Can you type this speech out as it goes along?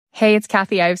Hey, it's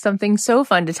Kathy. I have something so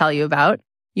fun to tell you about.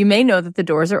 You may know that the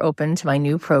doors are open to my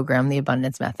new program, The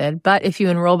Abundance Method, but if you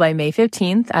enroll by May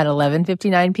 15th at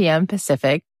 11:59 p.m.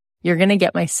 Pacific, you're going to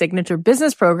get my signature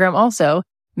business program also,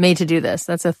 Made to Do This.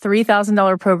 That's a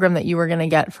 $3,000 program that you are going to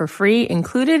get for free,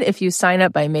 included if you sign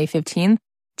up by May 15th,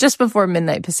 just before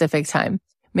midnight Pacific time.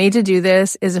 Made to Do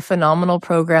This is a phenomenal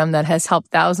program that has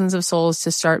helped thousands of souls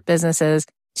to start businesses,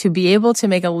 to be able to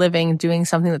make a living doing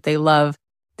something that they love.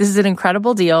 This is an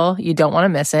incredible deal. You don't want to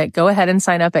miss it. Go ahead and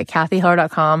sign up at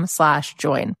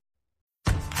kathyheller.com/join.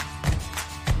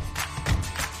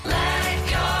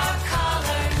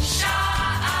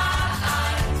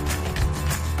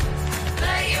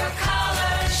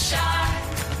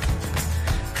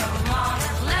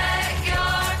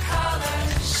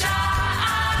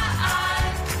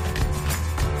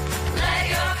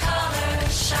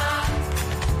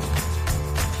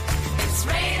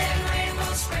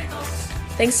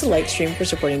 Thanks to Lightstream for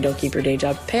supporting Don't Keep Your Day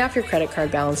Job. Pay off your credit card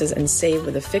balances and save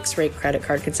with a fixed rate credit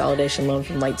card consolidation loan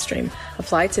from Lightstream.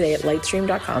 Apply today at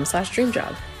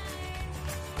lightstream.com/dreamjob.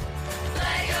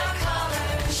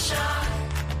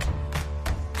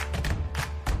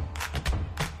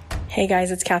 Hey guys,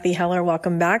 it's Kathy Heller.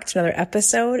 Welcome back to another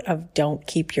episode of Don't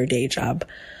Keep Your Day Job.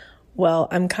 Well,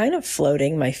 I'm kind of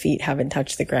floating. My feet haven't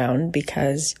touched the ground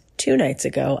because 2 nights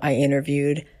ago I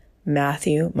interviewed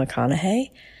Matthew McConaughey.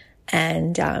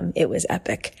 And it was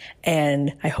epic.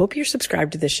 And I hope you're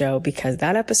subscribed to the show because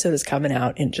that episode is coming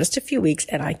out in just a few weeks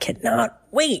and I cannot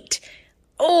wait.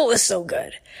 Oh, it was so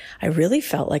good. I really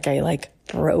felt like I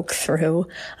broke through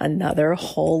another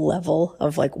whole level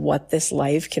of what this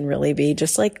life can really be.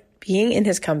 Just being in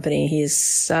his company. He is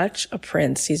such a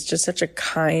prince. He's just such a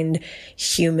kind,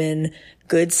 human,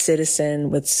 good citizen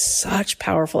with such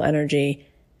powerful energy.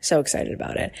 So excited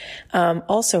about it.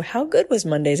 Also, how good was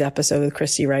Monday's episode with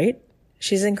Christy Wright?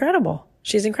 She's incredible.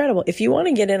 She's incredible. If you want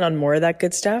to get in on more of that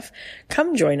good stuff,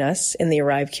 come join us in the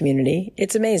Arrive community.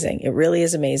 It's amazing. It really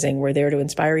is amazing. We're there to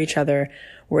inspire each other.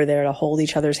 We're there to hold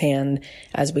each other's hand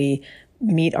as we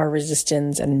meet our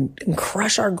resistance and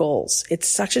crush our goals. It's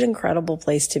such an incredible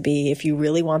place to be. If you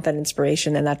really want that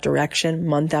inspiration and that direction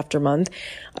month after month,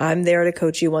 I'm there to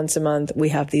coach you once a month. We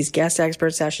have these guest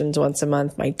expert sessions once a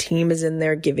month. My team is in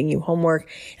there giving you homework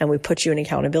and we put you in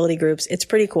accountability groups. It's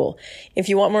pretty cool. If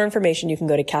you want more information, you can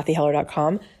go to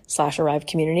kathyheller.com/arrive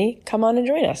community. Come on and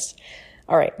join us.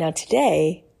 All right. Now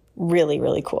today, really,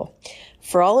 really cool.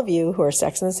 For all of you who are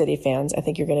Sex and the City fans, I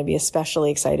think you're going to be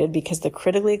especially excited because the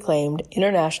critically acclaimed,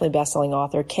 internationally best-selling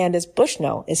author Candace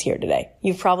Bushnell is here today.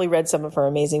 You've probably read some of her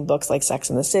amazing books like Sex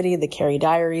and the City, The Carrie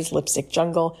Diaries, Lipstick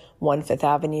Jungle, 1 Fifth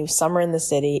Avenue, Summer in the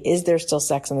City, Is There Still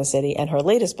Sex in the City, and her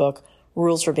latest book,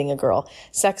 Rules for Being a Girl.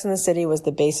 Sex and the City was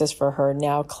the basis for her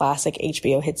now classic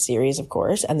HBO hit series, of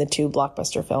course, and the 2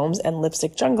 blockbuster films, and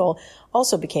Lipstick Jungle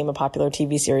also became a popular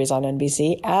TV series on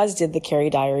NBC, as did The Carrie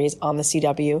Diaries on the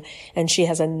CW, and she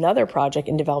has another project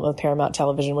in development with Paramount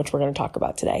Television, which we're going to talk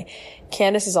about today.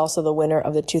 Candace is also the winner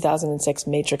of the 2006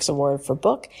 Matrix Award for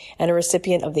Book and a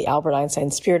recipient of the Albert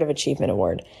Einstein Spirit of Achievement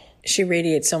Award. She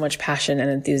radiates so much passion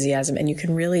and enthusiasm, and you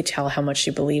can really tell how much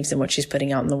she believes in what she's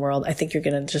putting out in the world. I think you're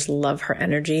going to just love her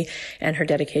energy and her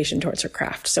dedication towards her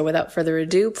craft. So without further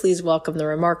ado, please welcome the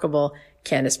remarkable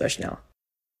Candace Bushnell.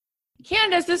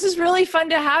 Candace, this is really fun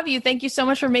to have you. Thank you so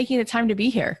much for making the time to be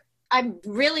here. I'm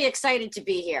really excited to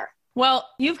be here. Well,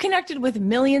 you've connected with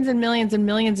millions and millions and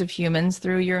millions of humans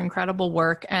through your incredible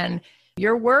work, and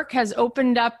your work has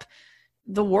opened up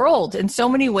the world in so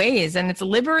many ways, and it's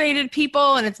liberated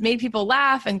people and it's made people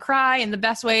laugh and cry in the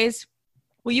best ways.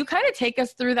 Will you kind of take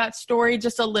us through that story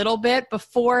just a little bit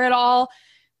before it all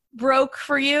broke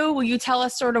for you? Will you tell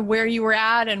us sort of where you were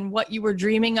at and what you were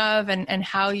dreaming of and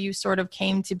how you sort of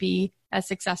came to be as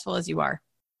successful as you are?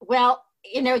 Well,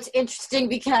 it's interesting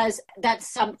because that's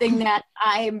something that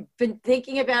I've been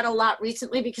thinking about a lot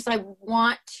recently because I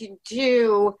want to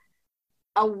do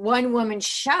a one-woman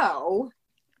show,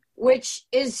 which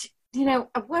is, a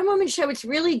one-woman show. It's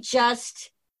really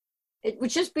it would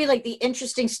just be like the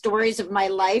interesting stories of my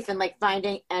life and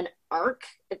finding an arc,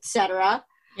 etc.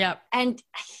 Yeah. And,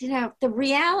 the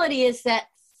reality is that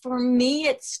for me,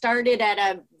 it started at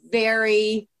a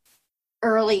very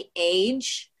early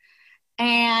age.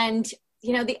 And,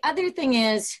 the other thing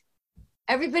is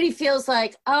everybody feels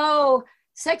like, oh,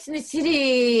 Sex and the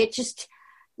City, it just,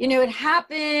 it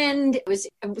happened. It was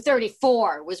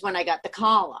 34 was when I got the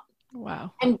column.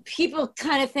 Wow. And people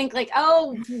kind of think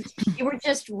oh, you were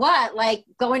just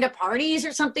going to parties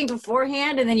or something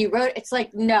beforehand and then you wrote. It's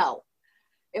no.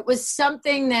 It was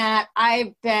something that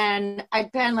I've been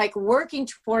working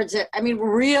towards it. I mean,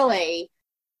 really,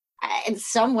 in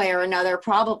some way or another,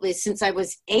 probably since I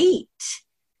was 8.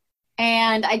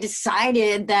 And I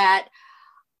decided that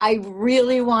I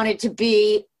really wanted to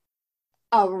be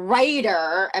a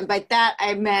writer. And by that,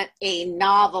 I meant a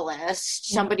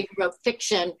novelist, somebody who wrote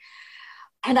fiction.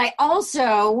 And I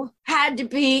also had to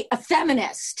be a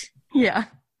feminist. Yeah.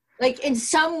 Like in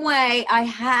some way, I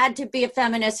had to be a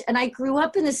feminist. And I grew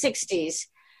up in the 60s.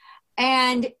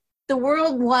 And the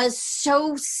world was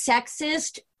so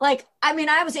sexist. Like, I mean,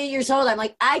 I was 8 years old. I'm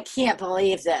like, I can't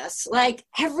believe this. Like,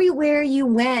 everywhere you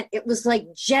went, it was like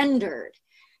gendered.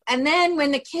 And then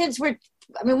when the kids were,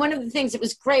 I mean, one of the things that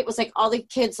was great was like all the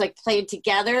kids like played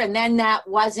together. And then that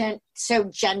wasn't so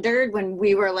gendered when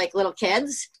we were like little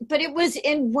kids. But it was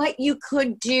in what you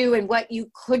could do and what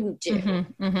you couldn't do.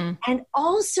 Mm-hmm, mm-hmm. And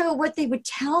also what they would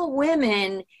tell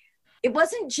women. It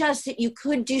wasn't just that you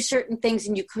could do certain things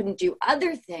and you couldn't do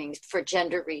other things for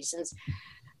gender reasons.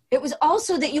 It was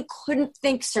also that you couldn't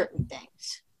think certain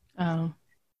things. Oh.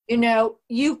 You know,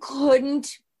 you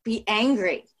couldn't be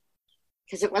angry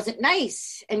because it wasn't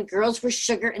nice, and girls were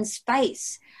sugar and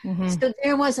spice. Mm-hmm. So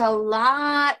there was a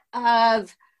lot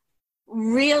of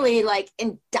really like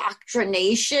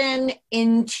indoctrination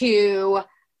into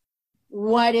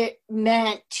what it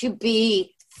meant to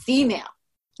be female.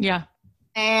 Yeah.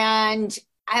 And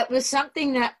it was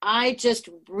something that I just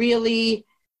really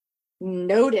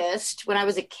noticed when I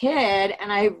was a kid.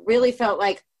 And I really felt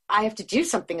like I have to do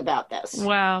something about this.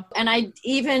 Wow. And I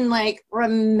even like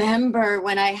remember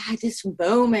when I had this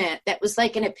moment that was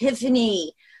like an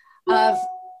epiphany of,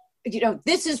 you know,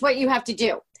 this is what you have to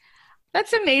do.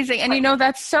 That's amazing. And, you know,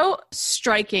 that's so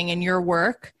striking in your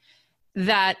work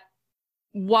that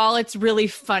while it's really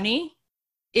funny,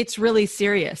 it's really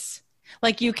serious.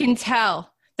 Like you can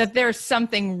tell that there's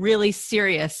something really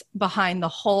serious behind the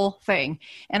whole thing.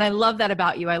 And I love that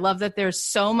about you. I love that there's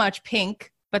so much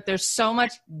pink, but there's so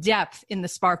much depth in the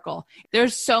sparkle.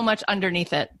 There's so much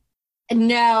underneath it.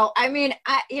 No, I mean,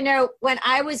 you know, when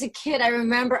I was a kid, I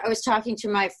remember I was talking to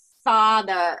my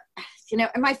father, you know,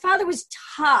 and my father was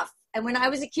tough. And when I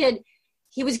was a kid,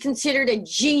 he was considered a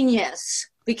genius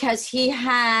because he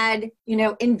had, you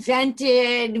know,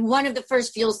 invented one of the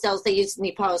first fuel cells they used in the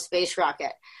Apollo space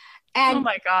rocket. And oh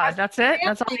my God, that's it?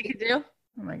 That's all you could do?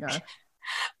 Oh my God.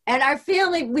 And our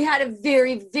family, we had a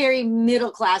very, very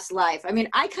middle class life. I mean,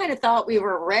 I kind of thought we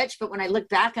were rich, but when I look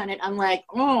back on it, I'm like,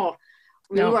 oh,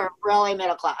 we were really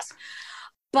middle class.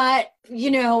 But,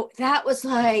 you know, that was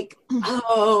like,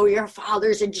 oh, your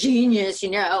father's a genius, you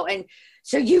know, and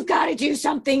so you've got to do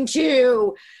something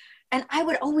too. And I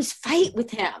would always fight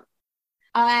with him.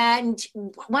 And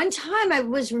one time I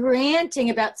was ranting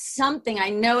about something. I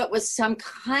know it was some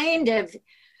kind of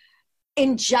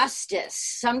injustice,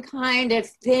 some kind of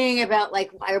thing about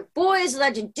like, why are boys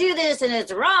allowed to do this and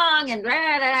it's wrong and blah,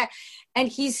 blah, blah. And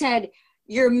he said,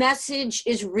 your message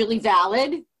is really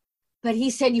valid, but he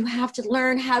said, you have to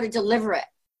learn how to deliver it.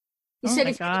 He said,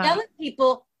 if you yell at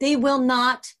people, they will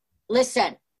not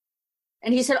listen.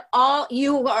 And he said, all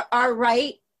you are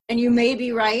right, and you may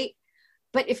be right,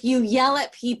 but if you yell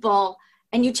at people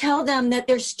and you tell them that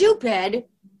they're stupid,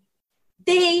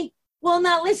 they will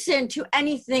not listen to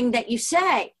anything that you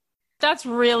say. That's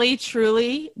really,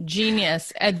 truly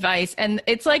genius advice. And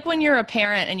it's like when you're a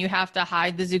parent and you have to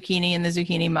hide the zucchini in the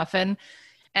zucchini muffin.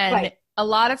 And right. A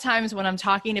lot of times when I'm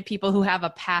talking to people who have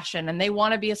a passion and they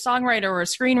want to be a songwriter or a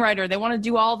screenwriter, they want to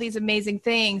do all these amazing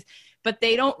things, but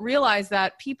they don't realize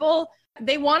that people,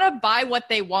 they want to buy what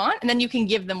they want and then you can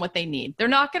give them what they need. They're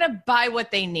not going to buy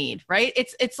what they need, right?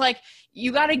 It's like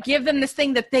you got to give them this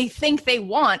thing that they think they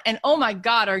want. And oh my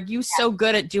God, are you so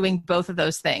good at doing both of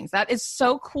those things? That is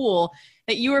so cool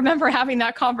that you remember having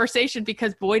that conversation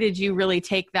because boy, did you really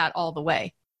take that all the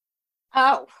way.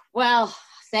 Oh, well,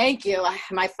 thank you.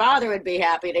 My father would be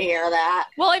happy to hear that.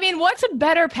 Well, I mean, what's a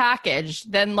better package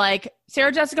than like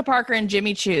Sarah Jessica Parker and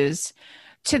Jimmy Choo's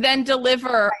to then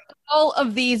deliver all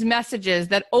of these messages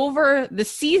that over the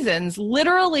seasons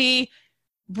literally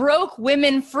broke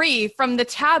women free from the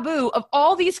taboo of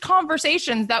all these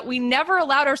conversations that we never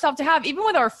allowed ourselves to have, even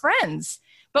with our friends.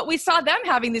 But we saw them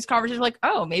having these conversations like,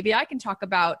 oh, maybe I can talk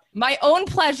about my own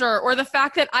pleasure or the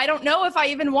fact that I don't know if I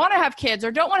even want to have kids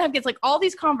or don't want to have kids. Like all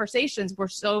these conversations were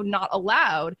so not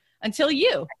allowed until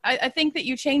you. I think that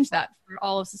you changed that for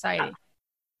all of society.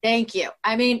 Thank you.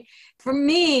 I mean, for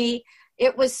me,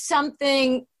 it was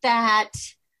something that,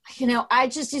 you know, I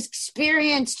just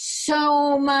experienced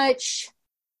so much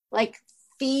like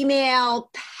female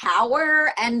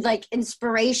power and like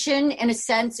inspiration in a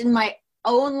sense in my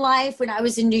own life when I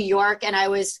was in New York and I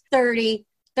was 30,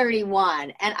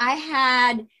 31. And I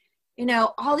had, you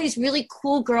know, all these really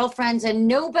cool girlfriends and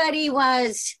nobody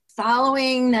was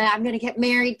following the I'm going to get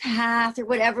married path or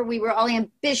whatever. We were all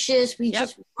ambitious. We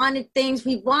just wanted things.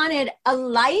 We wanted a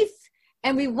life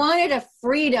and we wanted a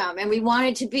freedom and we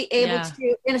wanted to be able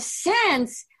to, in a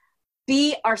sense,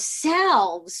 be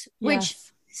ourselves, which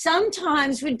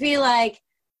sometimes would be like,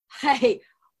 hey,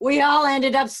 we all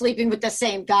ended up sleeping with the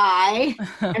same guy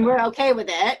and we're okay with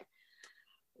it,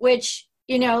 which,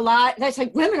 you know, that's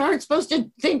like women aren't supposed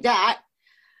to think that.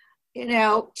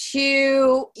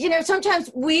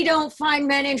 Sometimes we don't find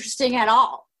men interesting at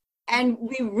all. And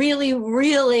we really,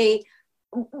 really,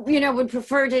 would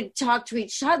prefer to talk to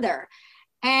each other.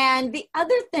 And the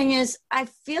other thing is, I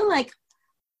feel like,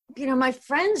 my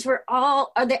friends they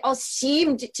all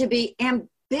seemed to be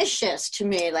ambitious to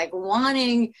me, like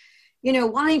wanting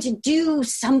to do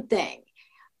something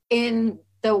in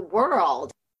the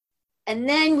world. And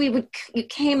then you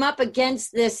came up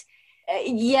against this,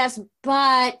 yes,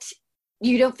 but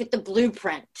you don't fit the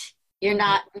blueprint. You're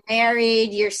not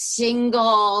married, you're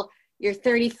single, you're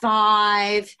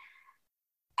 35.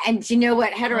 And you know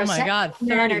what heterosexual Oh my God,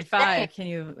 35. Can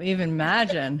you even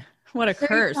imagine? What a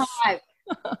curse.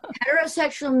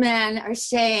 Heterosexual men are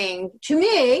saying to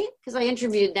me, because I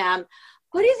interviewed them,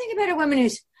 what do you think about a woman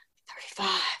who's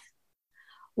 35?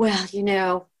 Well,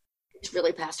 it's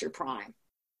really past her prime.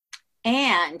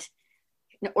 And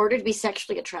in order to be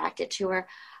sexually attracted to her,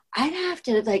 I'd have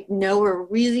to know her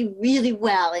really, really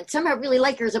well and somehow really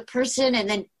like her as a person and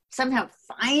then somehow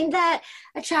find that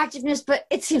attractiveness. But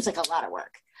it seems like a lot of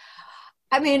work.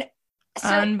 I mean,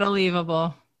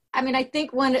 unbelievable. I mean, I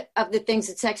think one of the things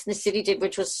that Sex and the City did,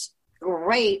 which was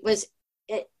great, was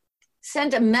it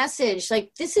sent a message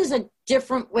like, this is a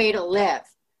different way to live.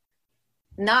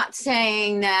 Not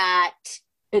saying that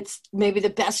it's maybe the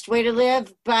best way to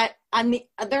live, but on the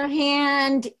other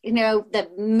hand, the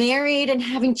married and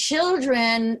having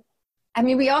children, I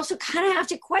mean, we also kind of have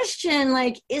to question,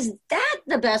 is that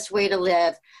the best way to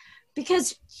live?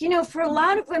 Because, for a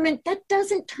lot of women, that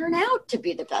doesn't turn out to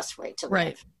be the best way to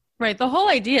live. Right. The whole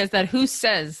idea is that who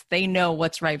says they know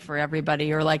what's right for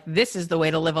everybody or this is the way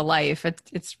to live a life.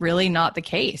 It's really not the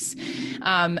case.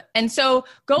 And so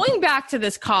going back to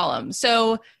this column,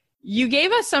 so you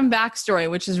gave us some backstory,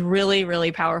 which is really,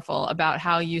 really powerful about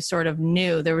how you sort of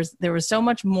knew there was so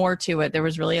much more to it. There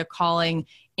was really a calling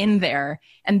in there.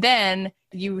 And then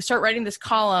you start writing this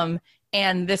column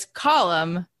and this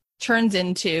column turns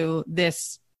into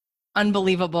this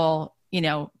unbelievable,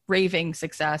 raving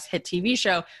success hit TV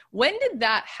show. When did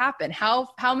that happen? How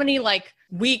many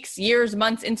weeks, years,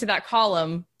 months into that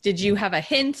column did you have a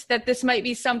hint that this might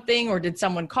be something, or did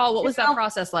someone call? What was that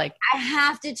process like? I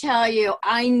have to tell you,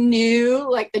 I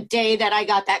knew the day that I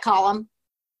got that column,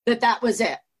 that was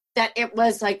it, that it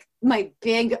was my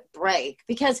big break,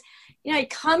 because,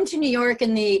 I'd come to New York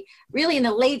in the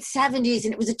late 70s,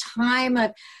 and it was a time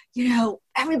of,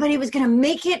 everybody was going to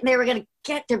make it and they were going to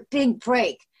get their big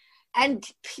break. And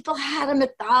people had a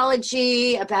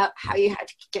mythology about how you had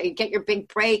to get your big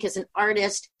break as an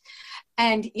artist.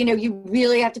 And, you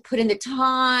really have to put in the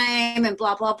time and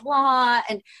blah, blah, blah.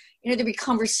 And, there'd be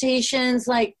conversations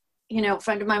a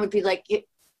friend of mine would be like,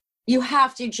 you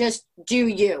have to just do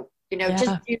you,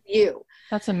 just do you.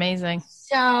 That's amazing.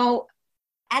 So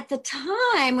at the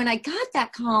time when I got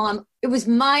that column, it was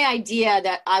my idea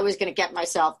that I was going to get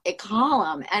myself a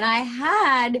column. And I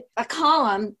had a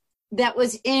column that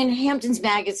was in Hampton's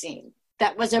magazine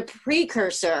that was a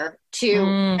precursor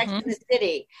to Sex and the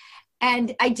City.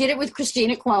 And I did it with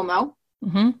Christina Cuomo.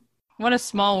 Mm-hmm. What a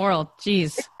small world.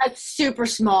 Jeez. It's a super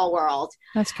small world.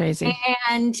 That's crazy.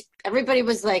 And everybody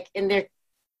was in their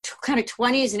kind of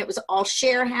 20s, and it was all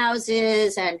share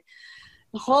houses and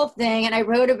the whole thing. And I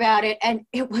wrote about it, and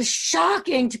it was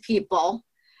shocking to people.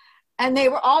 And they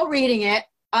were all reading it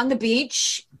on the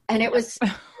beach. And it was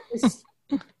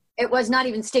not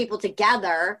even stapled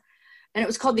together. And it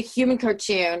was called The Human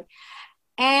Cartoon.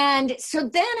 And so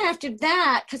then after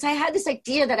that, because I had this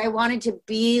idea that I wanted to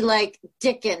be like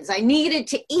Dickens, I needed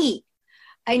to eat.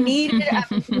 I needed a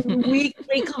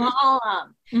weekly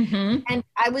column. Mm-hmm. And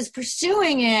I was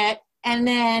pursuing it. And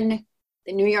then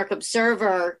the New York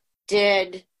Observer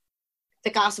did the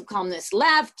gossip columnist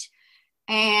left.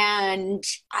 And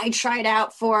I tried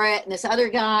out for it. And this other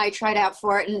guy tried out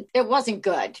for it. And it wasn't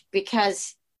good,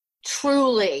 because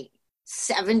truly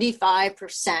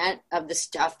 75% of the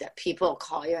stuff that people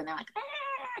call you and they're like,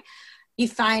 you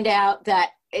find out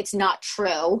that it's not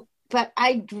true. But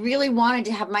I really wanted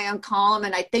to have my own column.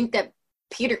 And I think that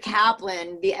Peter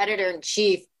Kaplan, the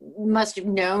editor-in-chief, must have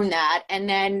known that. And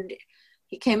then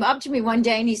he came up to me one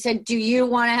day and he said, do you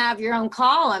want to have your own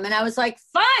column? And I was like,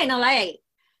 finally,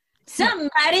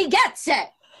 somebody gets it.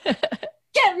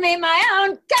 Give me my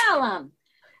own column.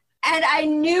 And I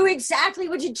knew exactly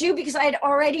what to do because I had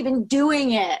already been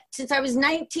doing it since I was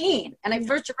 19 and I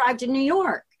first arrived in New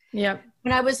York. Yep.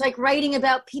 When I was like writing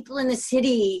about people in the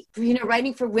city,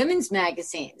 writing for women's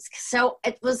magazines. So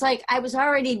it was like I was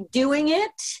already doing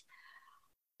it.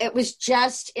 It was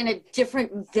just in a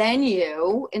different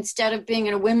venue. Instead of being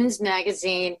in a women's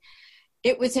magazine,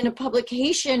 it was in a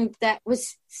publication that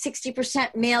was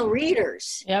 60% male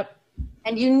readers. Yep.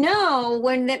 And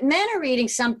when men are reading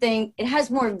something, it has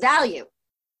more value.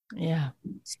 Yeah.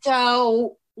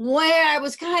 So where I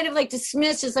was kind of like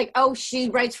dismissed as like, oh, she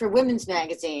writes for women's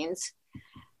magazines.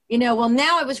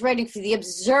 Now I was writing for The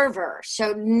Observer.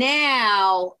 So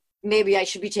now maybe I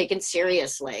should be taken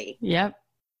seriously. Yep.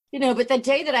 But the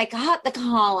day that I got the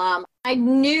column, I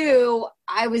knew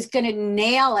I was going to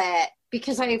nail it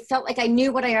because I felt like I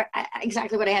knew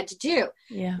exactly what I had to do.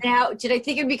 Yeah. Now, did I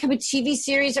think it would become a TV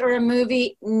series or a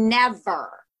movie?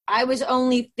 Never. I was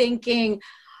only thinking,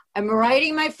 I'm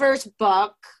writing my first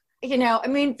book.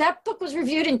 That book was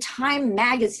reviewed in Time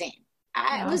magazine.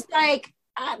 I was like,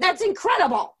 that's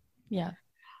incredible. Yeah.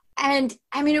 And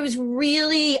it was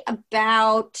really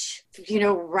about,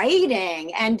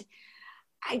 writing. And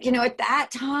at that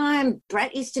time,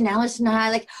 Bret Easton Ellis and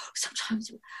I,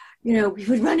 sometimes, we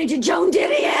would run into Joan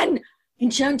Didion.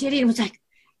 And Joan Didion was like,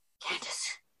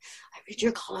 Candace, I read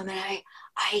your column and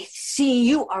I see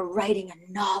you are writing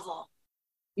a novel.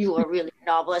 You are really a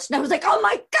novelist. And I was like, oh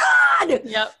my God.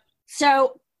 Yep.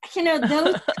 So,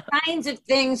 those kinds of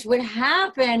things would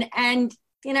happen. And,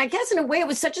 I guess in a way it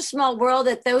was such a small world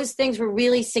that those things were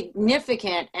really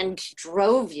significant and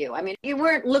drove you. You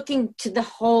weren't looking to the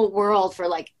whole world for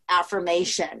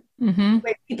affirmation,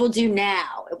 like people do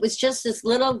now. It was just this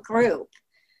little group.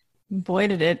 Boy,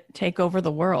 did it take over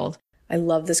the world. I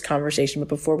love this conversation, but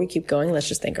before we keep going, let's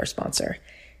just thank our sponsor.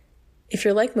 If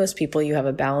you're like most people, you have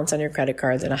a balance on your credit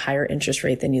cards and a higher interest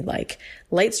rate than you'd like.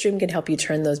 Lightstream can help you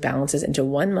turn those balances into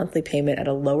one monthly payment at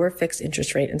a lower fixed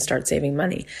interest rate and start saving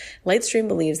money. Lightstream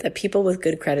believes that people with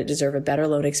good credit deserve a better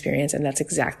loan experience, and that's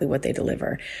exactly what they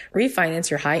deliver. Refinance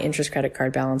your high interest credit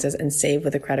card balances and save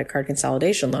with a credit card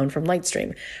consolidation loan from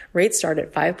Lightstream. Rates start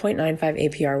at 5.95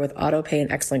 APR with auto pay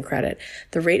and excellent credit.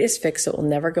 The rate is fixed, so it will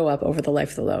never go up over the life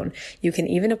of the loan. You can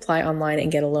even apply online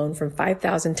and get a loan from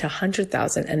 $5,000 to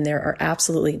 $100,000, and there are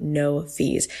absolutely no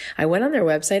fees. I went on their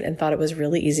website and thought it was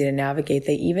really easy to navigate.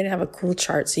 They even have a cool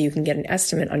chart so you can get an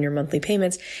estimate on your monthly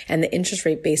payments and the interest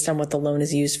rate based on what the loan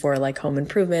is used for, like home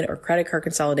improvement or credit card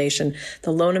consolidation,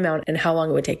 the loan amount, and how long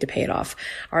it would take to pay it off.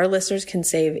 Our listeners can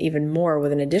save even more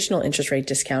with an additional interest rate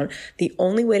discount. The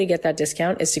only way to get that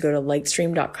discount is to go to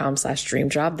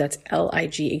lightstream.com/dreamjob. That's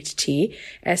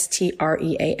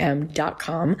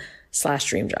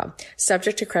LIGHTSTREAM.com/dreamjob.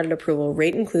 Subject to credit approval.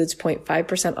 Rate includes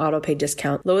 0.5% auto pay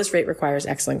discount. Lowest rate requires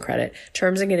excellent credit.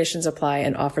 Terms and conditions apply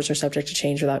and offers are subject to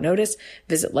change without notice.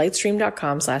 Visit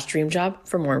lightstream.com/dreamjob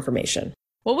for more information.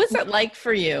 What was it like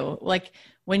for you? Like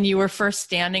when you were first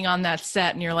standing on that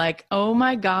set and you're like, oh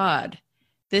my God,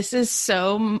 this is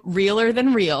so realer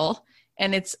than real.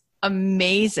 And it's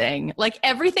amazing. Like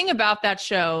everything about that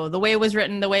show, the way it was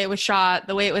written, the way it was shot,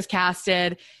 the way it was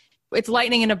casted, it's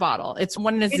lightning in a bottle. It's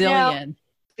one in a zillion.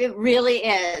 It really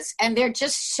is. And there are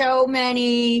just so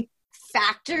many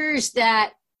factors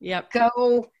that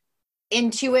go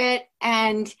into it.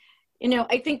 And,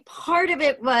 I think part of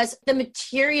it was the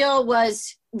material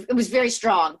was very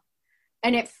strong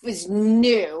and it was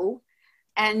new.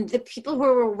 And the people who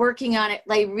were working on it,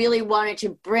 they really wanted to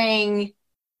bring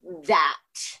that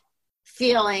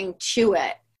feeling to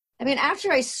it.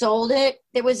 After I sold it,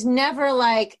 there was never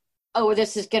like, oh,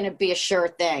 this is going to be a sure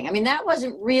thing. That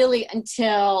wasn't really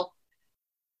until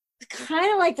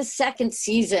kind of like the second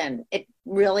season, it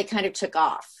really kind of took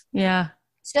off. Yeah.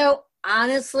 So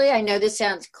honestly, I know this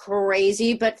sounds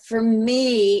crazy, but for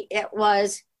me, it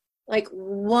was like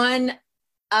one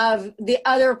of the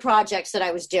other projects that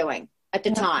I was doing at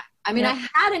the time. I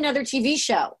had another TV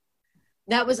show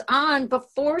that was on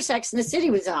before Sex and the City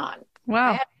was on.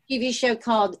 Wow. I had a TV show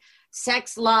called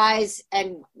Sex, Lies,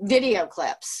 and Video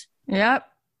Clips. Yep.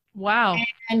 Wow.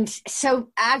 And so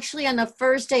actually on the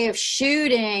first day of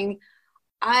shooting,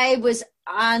 I was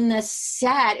on the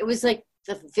set. It was like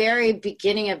the very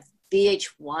beginning of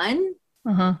VH1.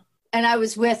 Uh-huh. And I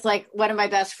was with like one of my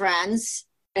best friends.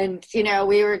 And,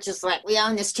 we were just like, we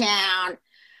own this town.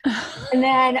 And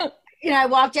then, I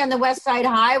walked down the West Side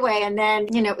Highway and then,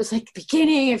 it was like the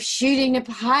beginning of shooting the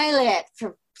pilot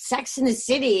for Sex and the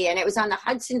City. And it was on the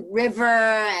Hudson River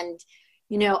and,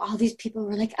 all these people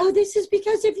were like, oh, this is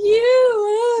because of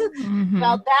you. Mm-hmm.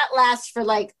 Well, that lasts for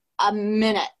like a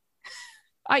minute.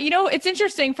 It's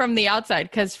interesting from the outside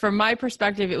because from my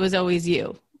perspective, it was always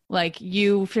you. Like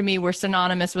you, for me, were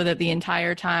synonymous with it the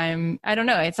entire time. I don't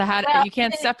know. You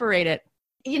can't separate it.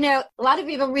 You know, a lot of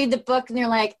people read the book and they're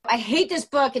like, I hate this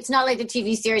book. It's not like the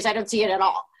TV series. I don't see it at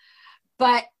all.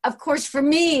 But of course, for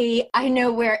me, I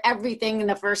know where everything in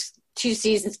the first 2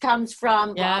 seasons comes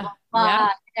from. Yeah. Blah, blah,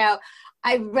 blah.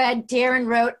 You know, Darren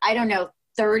wrote, I don't know,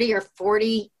 30 or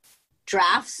 40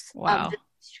 drafts of the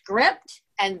script.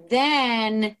 And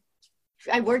then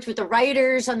I worked with the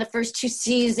writers on the first 2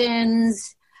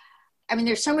 seasons. I mean,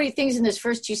 there's so many things in those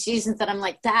first 2 seasons that I'm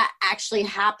like, that actually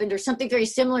happened, or something very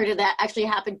similar to that actually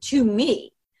happened to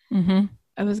me. Mm-hmm.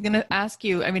 I was going to ask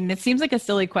you, I mean, it seems like a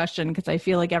silly question because I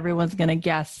feel like everyone's going to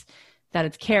guess that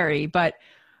it's Carrie, but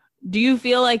do you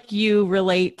feel like you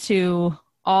relate to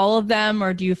all of them,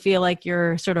 or do you feel like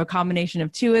you're sort of a combination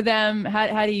of 2 of them?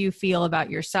 How do you feel about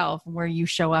yourself and where you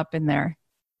show up in there?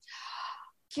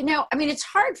 You know, I mean, it's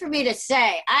hard for me to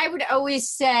say. I would always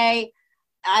say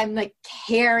I'm the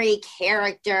Carrie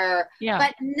character,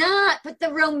 but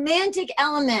the romantic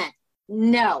element,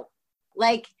 no.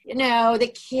 Like, you know,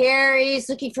 the Carrie's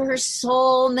looking for her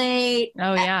soulmate.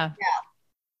 Oh, yeah. No,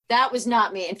 that was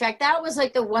not me. In fact, that was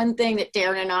like the one thing that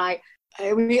Darren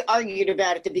and we argued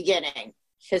about at the beginning,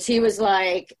 because he was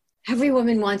like, every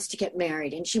woman wants to get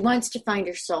married and she wants to find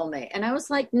her soulmate. And I was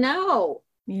like, no,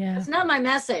 that's not my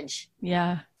message.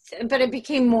 Yeah. But it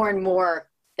became more and more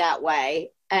that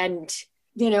way. And,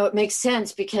 you know, it makes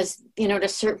sense because, you know, at a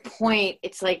certain point,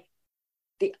 it's like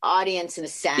the audience, in a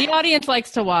sense. The audience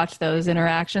likes to watch those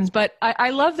interactions. But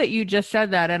I love that you just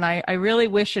said that. And I really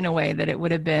wish in a way that it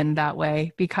would have been that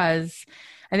way, because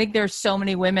I think there's so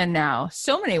many women now,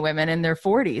 so many women in their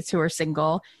 40s who are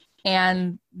single,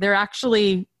 and they're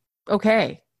actually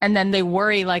okay. And then they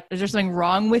worry, like, is there something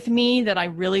wrong with me, that I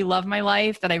really love my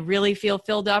life, that I really feel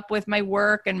filled up with my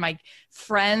work and my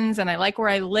friends, and I like where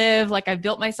I live, like I've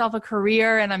built myself a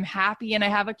career and I'm happy and I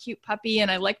have a cute puppy and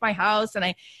I like my house and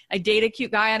I date a cute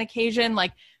guy on occasion.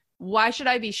 Like, why should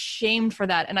I be shamed for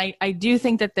that? And I do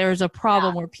think that there's a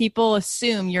problem where people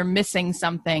assume you're missing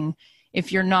something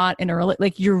if you're not in a,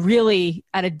 like, you're really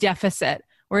at a deficit.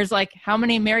 Whereas, like, how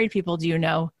many married people do you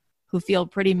know who feel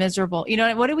pretty miserable? You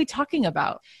know, what are we talking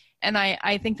about? And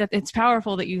I think that it's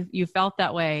powerful that you felt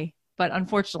that way. But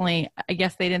unfortunately, I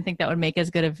guess they didn't think that would make as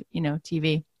good of, you know,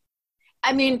 TV.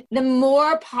 I mean, the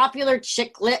more popular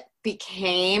chick lit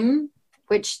became,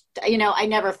 which, you know, I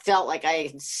never felt like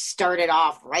I started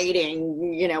off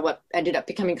writing, you know, what ended up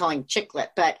calling chick lit,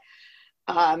 but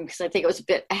because I think it was a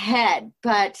bit ahead.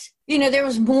 But, you know, there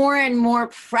was more and more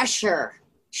pressure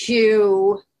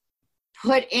to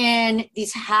put in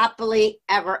these happily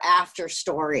ever after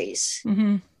stories.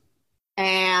 Mm-hmm.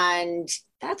 And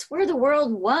that's where the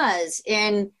world was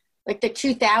in like the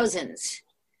 2000s.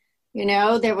 You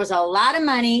know, there was a lot of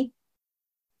money.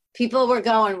 People were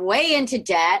going way into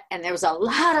debt, and there was a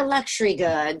lot of luxury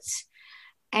goods.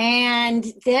 And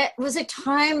that was a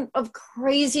time of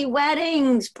crazy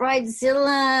weddings,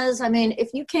 bridezillas. I mean,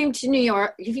 if you came to New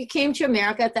York, if you came to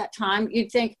America at that time,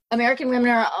 you'd think American women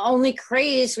are only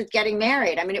crazed with getting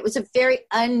married. I mean, it was a very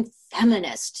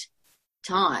unfeminist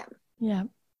time. Yeah.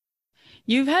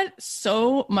 You've had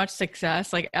so much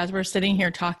success, like as we're sitting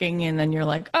here talking, and then you're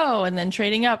like, oh, and then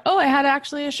trading up. Oh, I had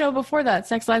actually a show before that,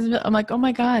 Sex, Lies, and... I'm like, oh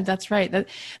my God, that's right.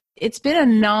 It's been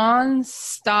a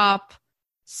nonstop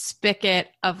spigot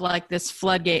of like this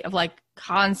floodgate of like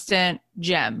constant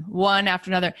gem, one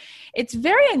after another. It's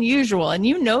very unusual. And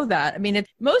you know that. I mean,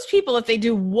 most people, if they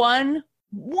do one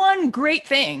great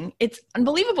thing, it's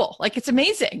unbelievable. Like, it's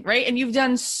amazing, right? And you've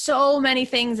done so many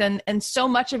things, and so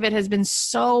much of it has been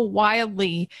so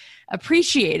wildly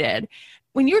appreciated.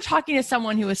 When you're talking to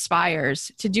someone who aspires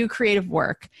to do creative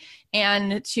work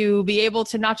and to be able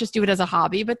to not just do it as a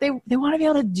hobby, but they want to be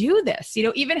able to do this, you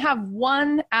know, even have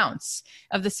 1 ounce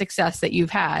of the success that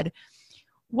you've had,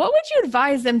 what would you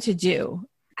advise them to do?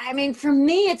 I mean, for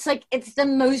me, it's like, it's the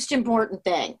most important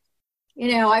thing.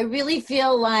 You know, I really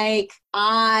feel like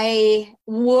I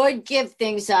would give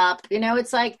things up. You know,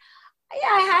 it's like, yeah,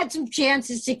 I had some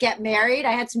chances to get married.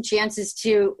 I had some chances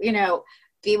to, you know,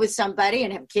 be with somebody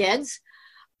and have kids,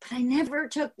 but I never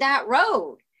took that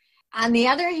road. On the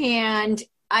other hand,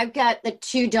 I've got the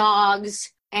 2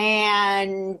 dogs,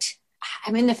 and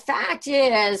I mean, the fact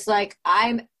is, like,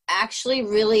 I'm actually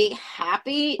really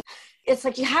happy. It's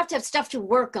like you have to have stuff to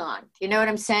work on. You know what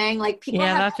I'm saying? Like, people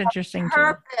have that's interesting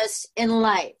purpose in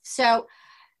life. So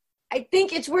I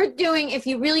think it's worth doing if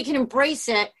you really can embrace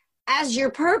it as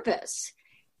your purpose.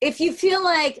 If you feel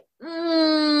like,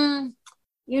 you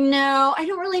know, I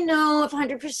don't really know if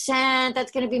 100%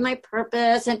 that's going to be my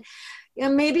purpose, and you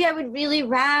know, maybe I would really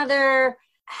rather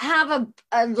have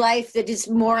a life that is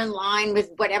more in line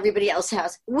with what everybody else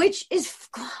has, which is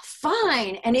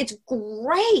fine. And it's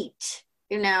great.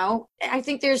 I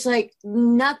think there's like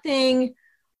nothing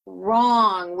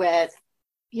wrong with,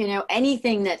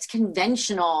 anything that's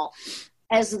conventional,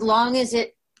 as long as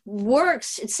it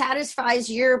works, it satisfies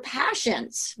your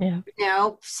passions,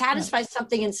 satisfies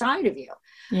something inside of you.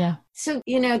 Yeah. So,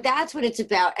 that's what it's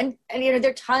about. And there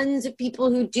are tons of people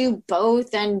who do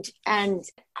both. And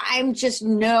I'm just,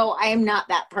 no, I am not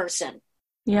that person.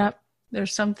 Yep.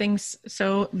 There's something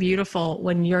so beautiful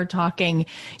when you're talking.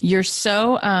 You're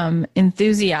so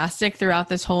enthusiastic throughout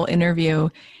this whole interview.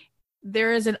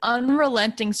 There is an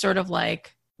unrelenting sort of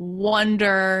like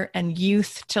wonder and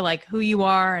youth to like who you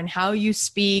are and how you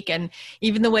speak, and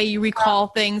even the way you recall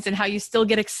things and how you still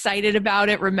get excited about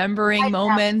it, remembering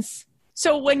moments.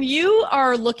 So when you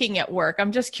are looking at work,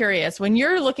 I'm just curious, when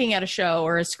you're looking at a show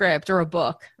or a script or a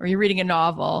book, or you're reading a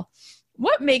novel,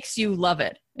 what makes you love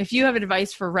it? If you have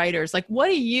advice for writers, like what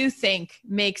do you think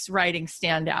makes writing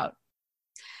stand out?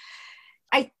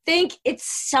 I think it's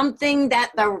something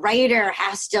that the writer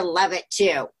has to love it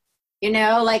too.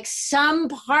 Like some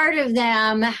part of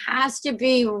them has to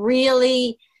be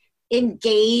really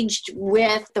engaged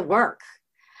with the work.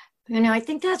 I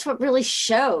think that's what really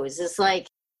shows, is like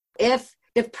if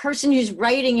the person who's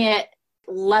writing it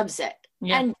loves it.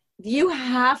 Yeah. And you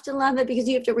have to love it because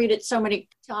you have to read it so many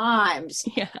times.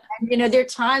 Yeah. And, there are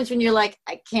times when you're like,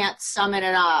 I can't summon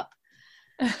it up.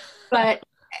 But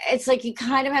it's like you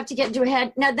kind of have to get into a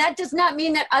head. Now, that does not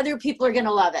mean that other people are going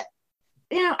to love it.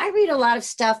 I read a lot of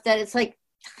stuff that it's like,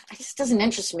 it just doesn't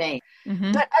interest me.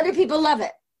 Mm-hmm. But other people love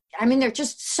it. There are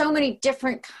just so many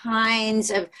different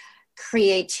kinds of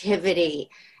creativity.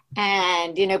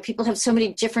 And, people have so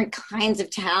many different kinds of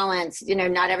talents.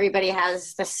 Not everybody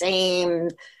has the same,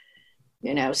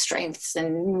 strengths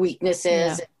and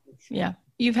weaknesses. Yeah.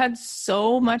 You've had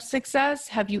so much success.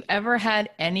 Have you ever had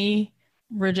any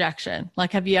rejection?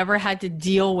 Like, have you ever had to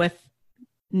deal with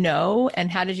no?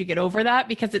 And how did you get over that?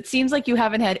 Because it seems like you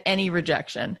haven't had any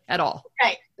rejection at all.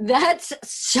 Right. That's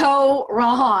so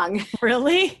wrong.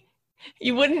 Really?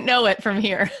 You wouldn't know it from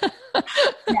here.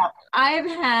 No, I've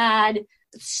had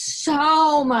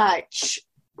so much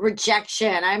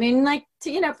rejection.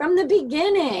 From the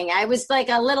beginning, I was like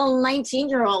a little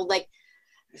 19-year-old, like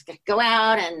I was going to go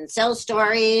out and sell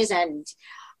stories and,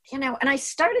 and I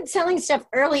started selling stuff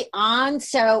early on.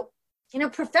 So,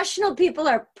 professional people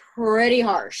are pretty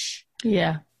harsh.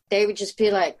 Yeah. They would just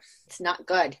be like, it's not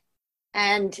good.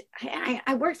 And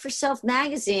I worked for Self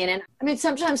Magazine. And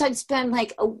sometimes I'd spend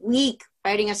like a week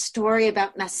writing a story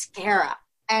about mascara.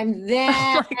 And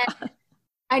then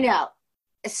I know.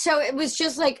 So it was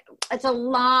just like, it's a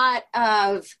lot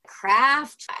of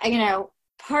craft.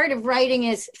 Part of writing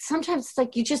is sometimes it's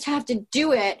like you just have to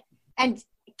do it. And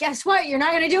guess what? You're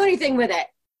not going to do anything with it.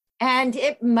 And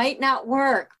it might not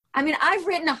work. I've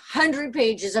written 100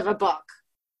 pages of a book,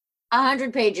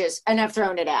 100 pages, and I've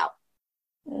thrown it out.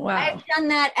 Wow. I've done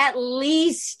that at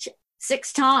least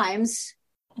 6 times.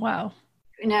 Wow.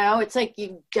 It's like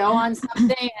you go on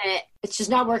something and it's just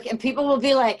not working. And people will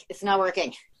be like, it's not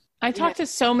working. I talk to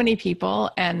so many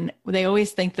people and they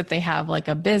always think that they have like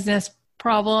a business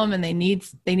problem and they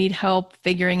need help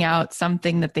figuring out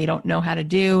something that they don't know how to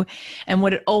do. And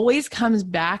what it always comes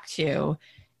back to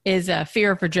is a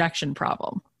fear of rejection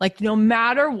problem. Like no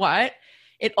matter what,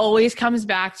 it always comes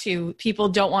back to people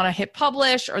don't want to hit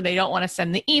publish, or they don't want to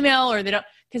send the email, or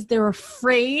because they're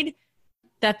afraid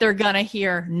that they're going to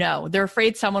hear no. They're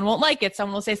afraid someone won't like it.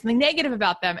 Someone will say something negative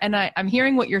about them. And I'm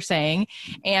hearing what you're saying.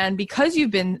 And because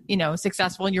you've been,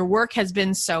 successful and your work has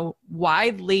been so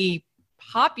widely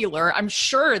popular, I'm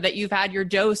sure that you've had your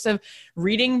dose of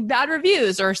reading bad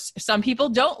reviews or some people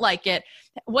don't like it.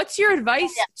 What's your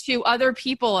advice to other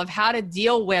people of how to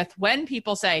deal with when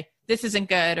people say, this isn't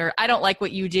good, or I don't like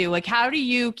what you do? Like, how do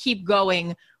you keep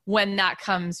going when that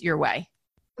comes your way?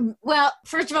 Well,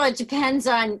 first of all, it depends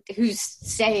on who's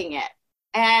saying it.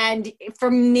 And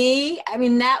for me,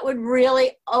 that would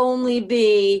really only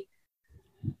be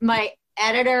my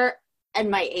editor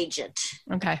and my agent.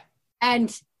 Okay.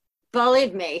 And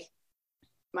believe me,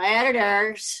 my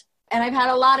editors, and I've had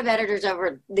a lot of editors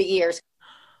over the years,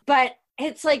 but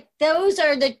it's like those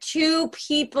are the two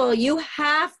people you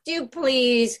have to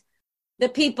please, the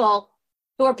people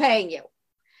who are paying you.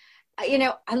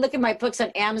 I look at my books on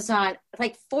Amazon,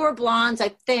 like Four Blondes, I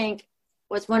think,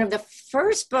 was one of the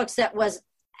first books that was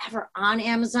ever on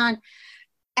Amazon.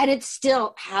 And it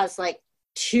still has like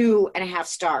 2.5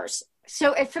 stars.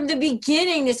 So from the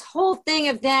beginning, this whole thing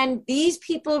of then these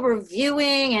people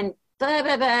reviewing and blah,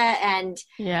 blah, blah. And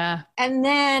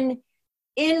then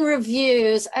in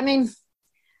reviews,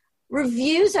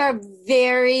 reviews are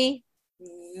very,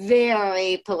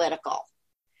 very political.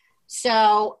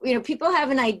 So, people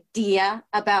have an idea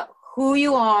about who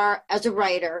you are as a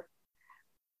writer,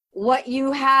 what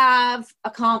you have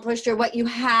accomplished or what you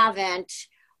haven't,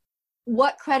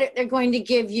 what credit they're going to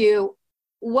give you,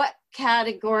 what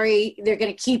category they're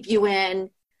going to keep you in.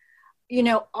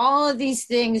 All of these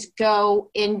things go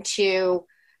into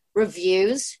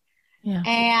reviews. Yeah.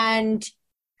 And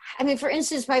for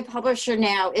instance, my publisher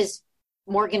now is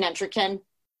Morgan Entrekin.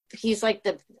 He's like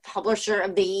the publisher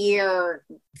of the year,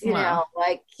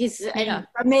 he's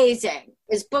amazing.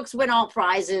 His books win all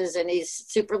prizes and he's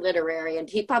super literary, and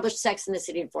he published Sex and the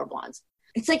City and Four Blondes.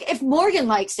 It's like, if Morgan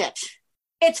likes it,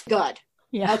 it's good.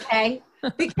 Yeah. Okay.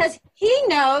 Because he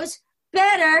knows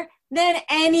better than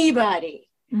anybody.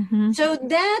 Mm-hmm. So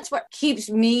that's what keeps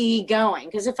me going.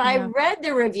 Because if I read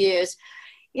the reviews,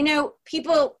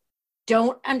 people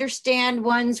don't understand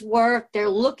one's work. They're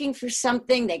looking for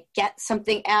something. They get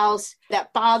something else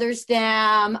that bothers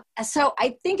them. So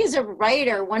I think as a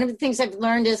writer, one of the things I've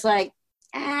learned is like,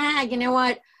 you know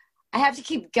what? I have to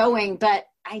keep going, but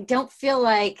I don't feel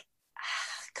like,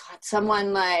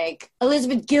 someone like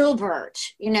Elizabeth Gilbert,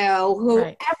 who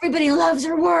everybody loves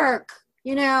her work.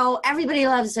 Everybody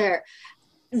loves her.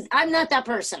 I'm not that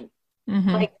person. Mm-hmm.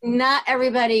 Like, not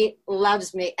everybody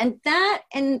loves me. And that,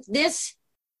 in this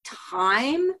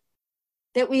time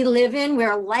that we live in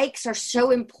where likes are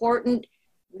so important,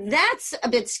 that's a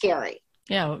bit scary.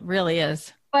 Yeah, it really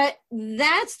is. But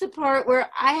that's the part where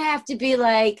I have to be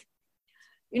like,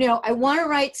 I want to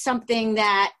write something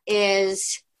that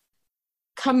is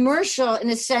commercial in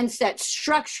the sense that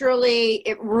structurally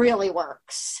it really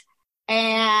works.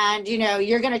 And,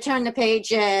 you're going to turn the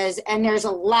pages and there's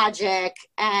a logic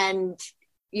and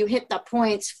you hit the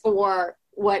points for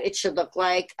what it should look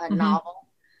like, a novel.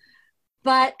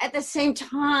 But at the same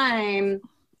time,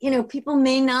 people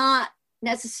may not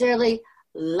necessarily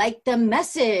like the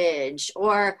message,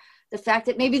 or the fact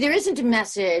that maybe there isn't a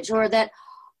message, or that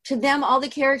to them all the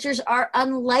characters are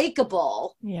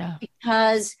unlikable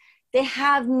because they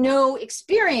have no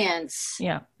experience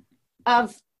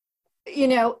of,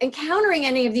 encountering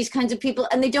any of these kinds of people,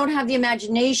 and they don't have the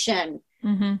imagination,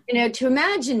 to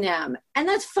imagine them. And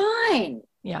that's fine.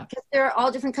 Yeah. Because there are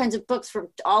all different kinds of books for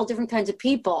all different kinds of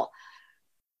people.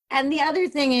 And the other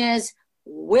thing is,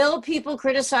 will people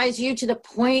criticize you to the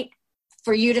point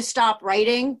for you to stop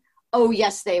writing? Oh,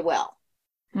 yes, they will.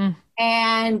 Mm.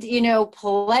 And,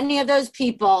 plenty of those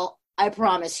people, I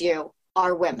promise you,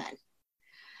 are women.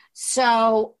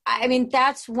 So,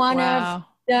 that's one of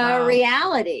the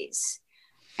realities.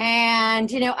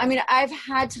 And, I've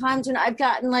had times when I've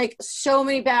gotten like so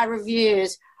many bad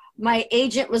reviews. My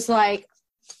agent was like,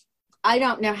 I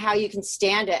don't know how you can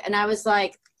stand it. And I was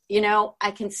like,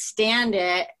 I can stand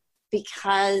it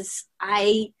because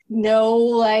I know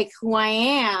like who I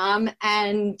am,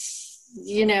 and,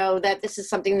 that this is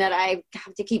something that I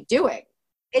have to keep doing.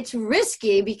 It's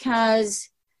risky because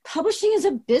publishing is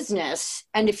a business.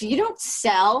 And if you don't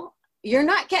sell, you're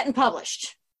not getting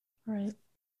published. Right.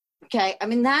 Okay.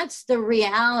 That's the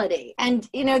reality. And,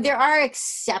 there are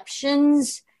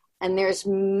exceptions, and there's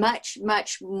much,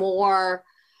 much more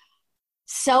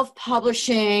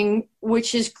self-publishing,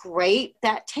 which is great.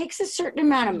 That takes a certain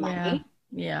amount of money.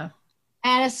 Yeah.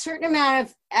 And a certain amount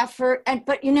of effort.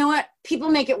 But you know what? People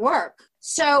make it work.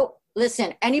 So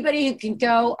listen, anybody who can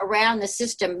go around the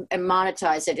system and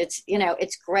monetize it,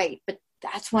 it's great. But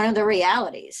that's one of the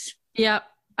realities. Yeah.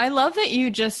 I love that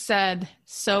you just said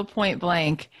so point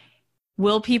blank,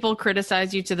 will people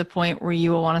criticize you to the point where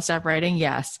you will want to stop writing?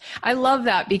 Yes. I love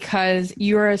that because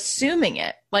you're assuming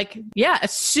it. Like,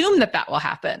 assume that will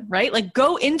happen, right? Like,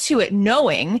 go into it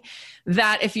knowing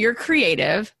that if you're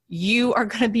creative, you are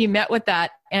going to be met with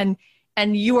that, and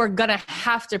you are going to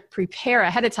have to prepare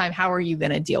ahead of time. How are you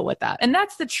going to deal with that? And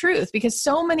that's the truth, because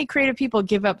so many creative people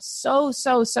give up so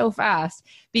fast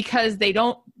because they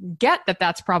don't get that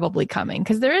that's probably coming,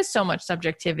 because there is so much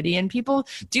subjectivity and people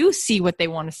do see what they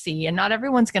want to see, and not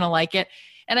everyone's going to like it.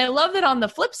 And I love that on the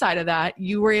flip side of that,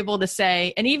 you were able to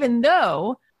say, and even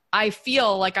though I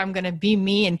feel like I'm going to be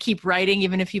me and keep writing,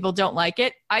 even if people don't like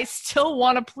it, I still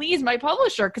want to please my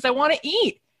publisher because I want to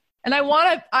eat. And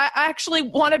I actually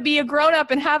want to be a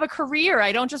grown-up and have a career.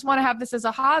 I don't just want to have this as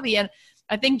a hobby. And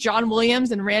I think John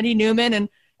Williams and Randy Newman and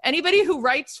anybody who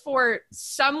writes for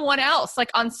someone else,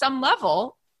 like on some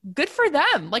level, good for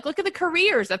them. Like, look at the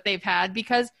careers that they've had,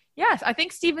 because yes, I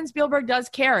think Steven Spielberg does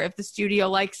care if the studio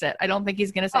likes it. I don't think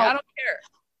he's going to say, I don't care.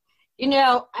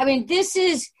 This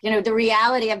is, the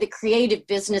reality of the creative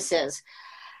businesses.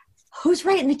 Who's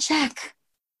writing the check?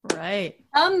 Right.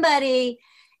 Somebody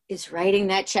is writing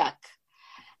that check.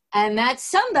 and that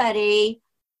somebody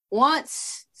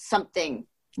wants something.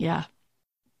 Yeah.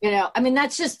 I mean,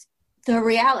 that's just the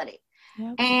reality.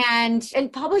 Yep.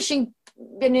 And publishing,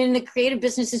 and in the creative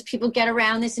businesses, people get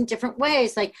around this in different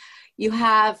ways. Like, you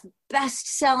have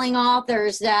best-selling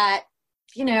authors that,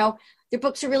 their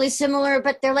books are really similar,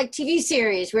 but they're like TV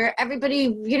series where everybody,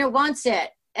 wants it.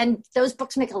 And those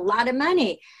books make a lot of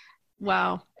money.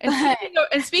 Wow.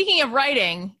 And speaking of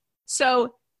writing,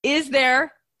 so is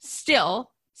there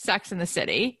still Sex in the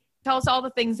City? Tell us all the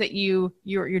things that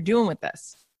you're doing with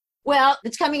this. Well,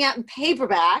 it's coming out in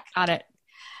paperback. Got it.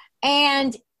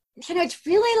 And, it's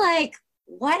really like,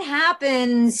 what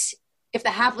happens if the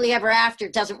happily ever after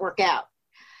doesn't work out?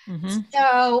 Mm-hmm.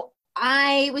 So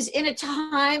I was in a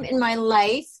time in my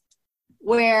life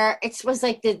where it was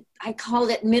like I called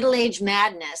it middle-age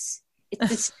madness. It's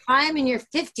this time in your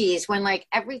 50s when like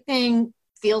everything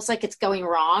feels like it's going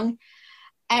wrong.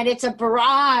 And it's a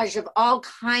barrage of all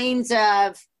kinds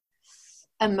of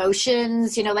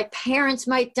emotions, like parents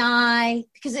might die,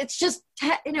 because it's just,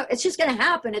 it's just going to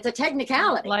happen. It's a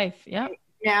technicality. Life, yeah.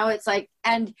 It's like,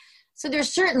 and so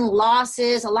there's certain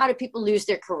losses. A lot of people lose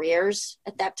their careers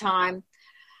at that time.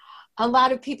 A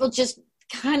lot of people just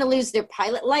kind of lose their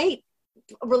pilot light.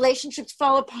 Relationships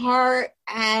fall apart,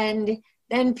 and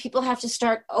then people have to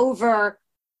start over,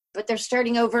 but they're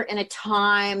starting over in a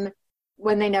time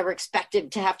when they never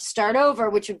expected to have to start over,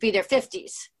 which would be their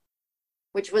 50s,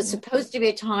 which was supposed to be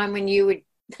a time when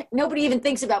nobody even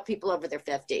thinks about people over their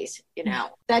 50s,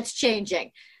 that's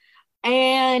changing.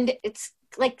 And it's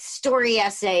like story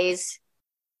essays.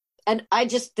 And I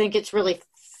just think it's really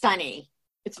funny.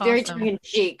 It's very tongue in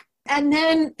cheek. And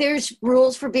then there's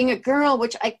Rules for Being a Girl,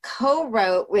 which I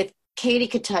co-wrote with Katie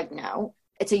Cotugno.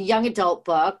 It's a young adult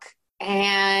book,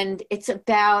 and it's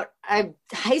about a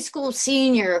high school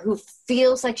senior who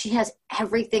feels like she has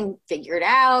everything figured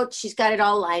out. She's got it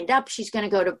all lined up. She's going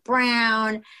to go to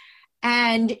Brown.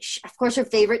 And of course, her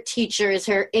favorite teacher is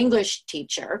her English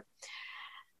teacher.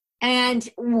 And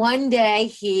one day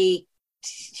he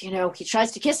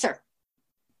tries to kiss her.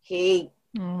 Oh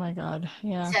my God.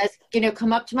 Yeah. Says,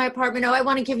 come up to my apartment. Oh, I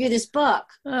want to give you this book.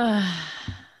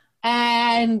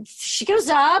 And she goes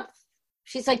up.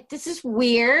 She's like, this is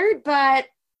weird, but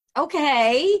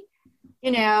okay.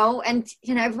 And,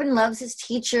 everyone loves his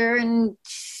teacher. And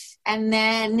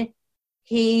then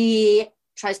he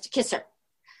tries to kiss her.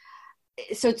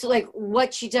 So it's like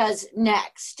what she does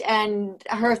next, and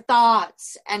her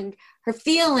thoughts and her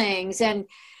feelings, and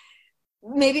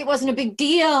maybe it wasn't a big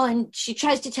deal, and she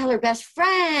tries to tell her best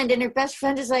friend, and her best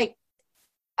friend is like,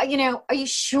 are you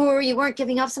sure you weren't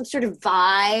giving off some sort of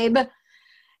vibe?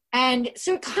 And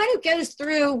so it kind of goes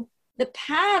through the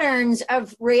patterns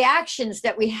of reactions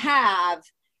that we have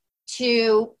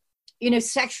to,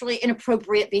 sexually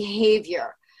inappropriate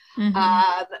behavior.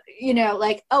 Mm-hmm.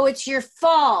 Like, oh, it's your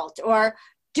fault, or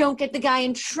don't get the guy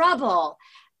in trouble.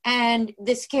 And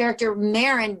this character,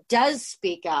 Marin, does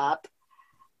speak up,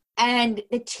 and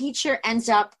the teacher ends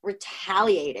up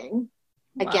retaliating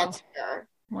against her.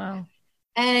 Wow.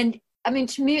 And I mean,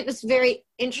 to me, it was very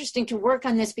interesting to work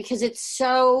on this because it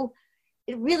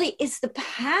really is the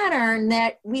pattern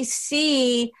that we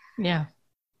see,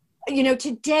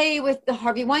 today with the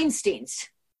Harvey Weinsteins.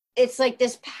 It's like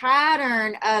this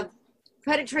pattern of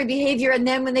predatory behavior. And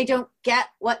then when they don't get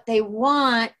what they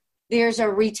want, there's a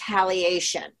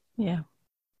retaliation. Yeah.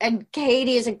 And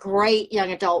Katie is a great young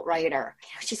adult writer.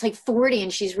 She's like 40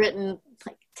 and she's written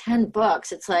like 10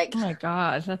 books. It's like, oh my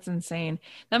gosh, that's insane.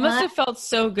 That must have felt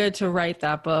so good to write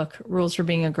that book, Rules for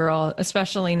Being a Girl,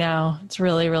 especially now. It's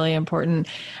really, really important.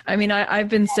 I mean, I've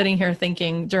been sitting here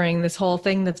thinking during this whole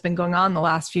thing that's been going on the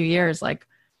last few years, like,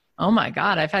 oh my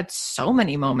God, I've had so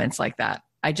many moments like that.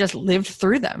 I just lived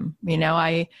through them.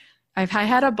 I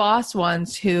had a boss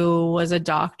once who was a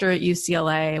doctor at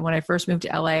UCLA. When I first moved to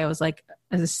LA, I was like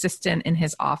an assistant in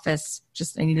his office.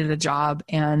 I needed a job.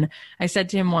 And I said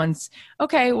to him once,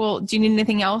 okay, well, do you need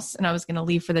anything else? And I was going to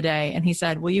leave for the day. And he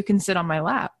said, well, you can sit on my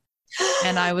lap.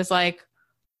 And I was like,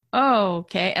 oh,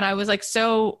 okay. And I was like,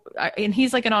 and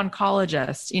he's like an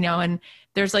oncologist, and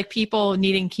there's like people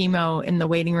needing chemo in the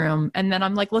waiting room. And then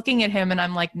I'm like looking at him and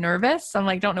I'm like nervous. I'm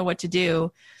like, don't know what to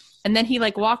do. And then he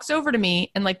like walks over to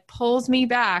me and like pulls me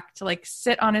back to like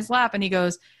sit on his lap. And he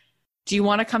goes, do you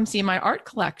want to come see my art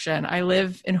collection? I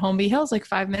live in Holmby Hills, like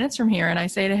 5 minutes from here. And I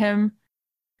say to him,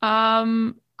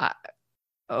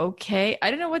 okay,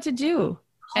 I don't know what to do.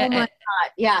 Oh my God.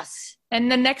 Yes. And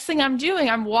the next thing I'm doing,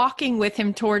 I'm walking with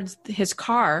him towards his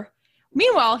car.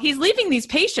 Meanwhile, he's leaving these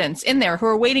patients in there who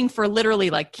are waiting for literally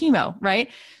like chemo, right?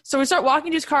 So we start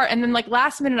walking to his car. And then like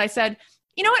last minute I said,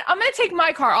 you know what? I'm going to take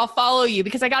my car. I'll follow you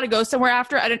because I got to go somewhere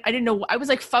after. I didn't know. I was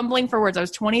like fumbling for words. I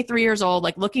was 23 years old,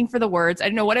 like looking for the words. I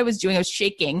didn't know what I was doing. I was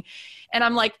shaking. And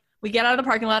I'm like, we get out of the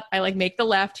parking lot. I like make the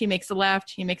left. He makes the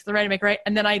left. He makes the right. I make right.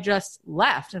 And then I just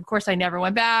left. And of course I never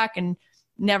went back and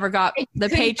never got the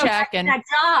paycheck and that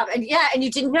job. And and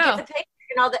you didn't get the paycheck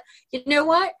and all that. You know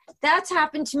what? That's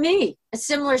happened to me. A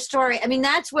similar story. I mean,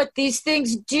 that's what these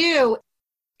things do.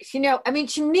 You know, I mean,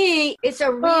 to me, it's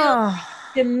a real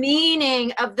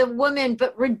demeaning of the woman,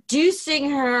 but reducing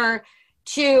her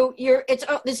to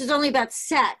this is only about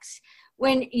sex.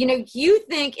 When, you know, you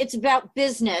think it's about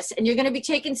business and you're going to be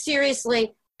taken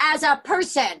seriously as a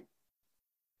person.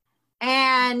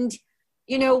 And,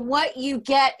 you know, what you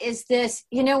get is this,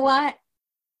 you know what?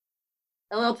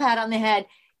 A little pat on the head.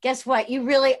 Guess what? You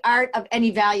really aren't of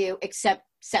any value except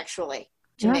sexually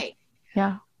to me.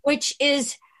 Yeah. Which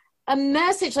is a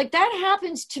message like that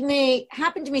happened to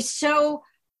me so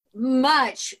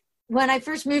much when I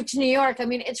first moved to New York. I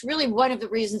mean, it's really one of the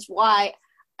reasons why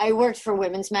I worked for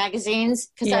women's magazines,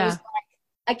 because I was like,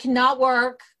 I cannot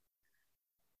work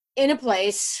in a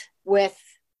place with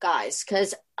guys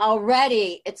because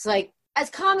already it's like as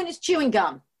common as chewing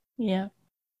gum. Yeah.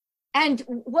 And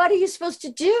what are you supposed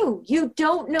to do? You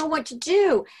don't know what to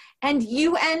do. And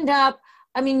you end up,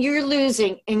 I mean, you're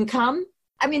losing income.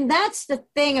 I mean, that's the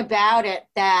thing about it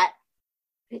that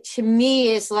to me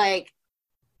is like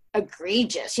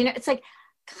egregious. You know, it's like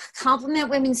compliment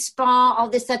women's spa, all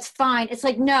this, that's fine. It's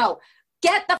like, no,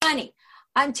 get the money.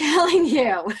 I'm telling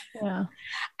you. Yeah.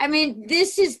 I mean,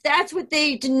 that's what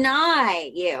they deny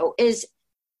you is,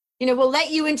 you know, we'll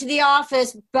let you into the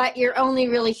office, but you're only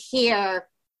really here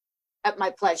at my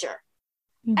pleasure.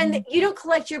 Mm-hmm. And you don't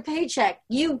collect your paycheck.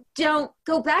 You don't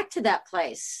go back to that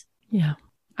place. Yeah.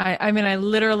 I mean, I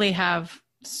literally have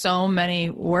so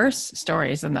many worse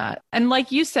stories than that. And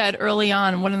like you said early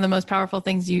on, one of the most powerful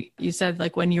things you said,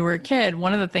 like when you were a kid,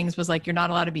 one of the things was like, you're not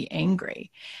allowed to be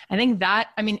angry. I think that,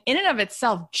 I mean, in and of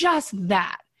itself, just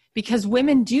that, because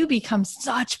women do become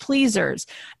such pleasers.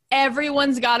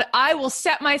 I will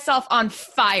set myself on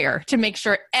fire to make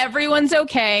sure everyone's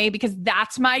okay because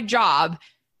that's my job.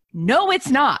 No, it's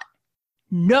not.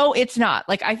 No, it's not.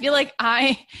 Like, I feel like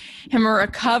I am a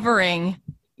recovering,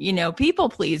 you know, people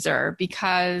pleaser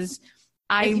because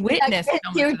I witnessed so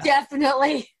much you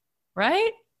definitely.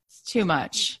 Right? It's too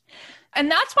much. And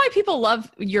that's why people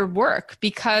love your work,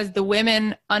 because the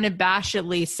women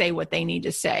unabashedly say what they need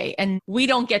to say. And we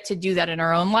don't get to do that in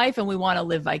our own life. And we want to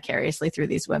live vicariously through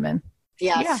these women.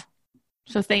 Yes. Yeah.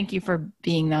 So thank you for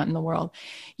being that in the world.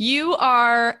 You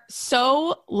are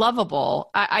so lovable.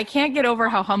 I can't get over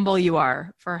how humble you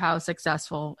are for how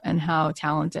successful and how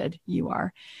talented you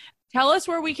are. Tell us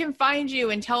where we can find you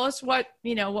and tell us what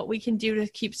we can do to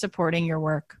keep supporting your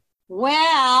work.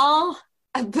 Well,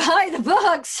 buy the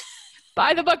books.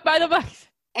 Buy the book.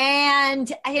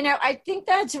 And, you know, I think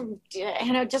that's,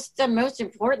 you know, just the most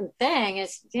important thing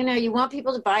is, you know, you want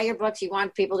people to buy your books. You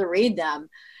want people to read them.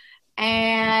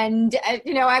 And,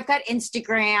 you know, I've got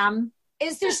Instagram.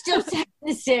 Is there still Sex in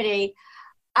the City?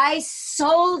 I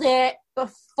sold it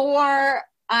before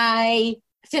I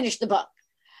finished the book.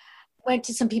 Went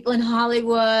to some people in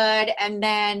Hollywood and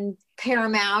then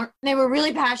Paramount. They were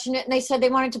really passionate and they said they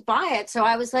wanted to buy it. So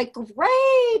I was like,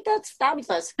 great, that's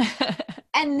fabulous.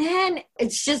 And then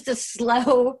it's just a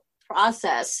slow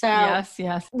process. So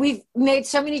yes. We've made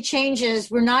so many changes.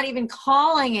 We're not even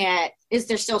calling it, Is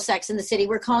There Still Sex in the City?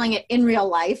 We're calling it In Real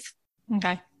Life.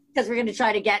 Okay. Because we're going to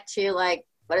try to get to like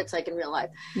what it's like in real life.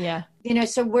 Yeah. You know,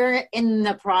 so we're in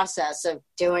the process of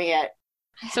doing it.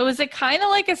 So is it kind of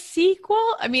like a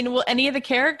sequel? I mean, will any of the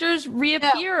characters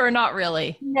reappear or not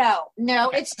really? No,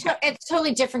 okay. It's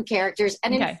totally different characters.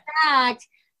 And in fact,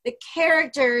 the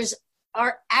characters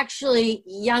are actually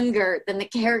younger than the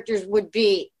characters would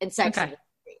be in Sex and the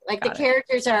City. Like the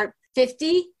characters are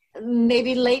 50,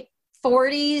 maybe late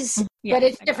 40s, but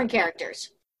it's different characters.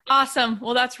 Awesome.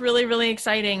 Well, that's really, really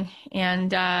exciting.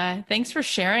 And thanks for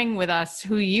sharing with us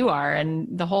who you are and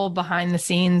the whole behind the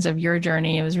scenes of your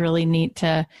journey. It was really neat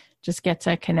to just get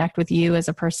to connect with you as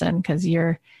a person because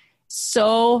you're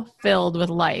so filled with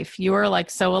life. You are like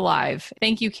so alive.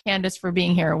 Thank you, Candace, for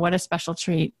being here. What a special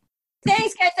treat.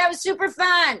 Thanks, guys. That was super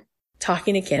fun.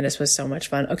 Talking to Candace was so much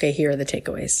fun. Okay, here are the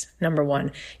takeaways. Number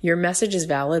 1, your message is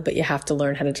valid, but you have to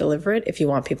learn how to deliver it if you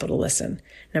want people to listen.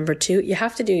 Number 2, you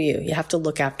have to do you. You have to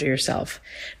look after yourself.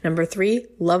 Number 3,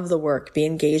 love the work. Be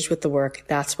engaged with the work.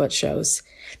 That's what shows.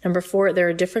 Number 4, there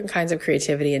are different kinds of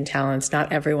creativity and talents.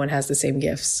 Not everyone has the same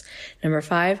gifts. Number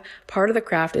 5, part of the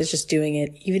craft is just doing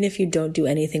it, even if you don't do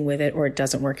anything with it or it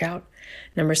doesn't work out.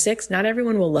 Number 6, not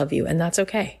everyone will love you, and that's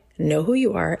okay. know who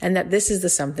you are, and that this is the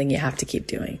something you have to keep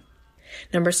doing.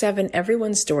 Number 7,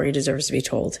 everyone's story deserves to be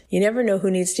told. You never know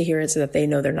who needs to hear it so that they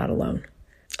know they're not alone.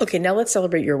 Okay, now let's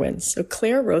celebrate your wins. So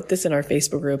Claire wrote this in our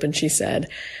Facebook group and she said,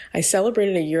 I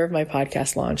celebrated a year of my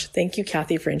podcast launch. Thank you,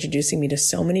 Kathy, for introducing me to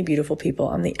so many beautiful people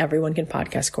on the Everyone Can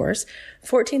Podcast course.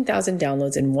 14,000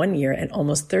 downloads in 1 year and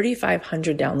almost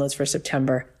 3,500 downloads for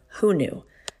September. Who knew?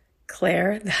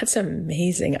 Claire, that's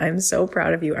amazing. I'm so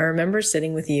proud of you. I remember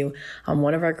sitting with you on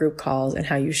one of our group calls and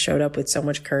how you showed up with so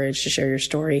much courage to share your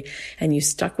story, and you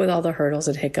stuck with all the hurdles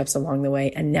and hiccups along the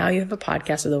way. And now you have a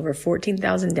podcast with over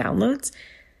 14,000 downloads.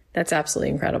 That's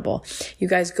absolutely incredible. You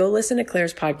guys go listen to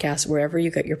Claire's podcast wherever you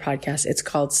get your podcasts. It's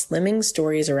called Slimming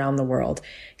Stories Around the World.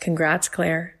 Congrats,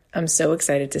 Claire. I'm so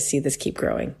excited to see this keep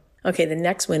growing. Okay, the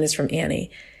next win is from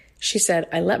Annie. She said,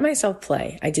 I let myself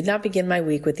play. I did not begin my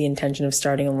week with the intention of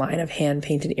starting a line of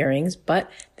hand-painted earrings,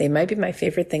 but they might be my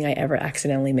favorite thing I ever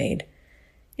accidentally made.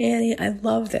 Annie, I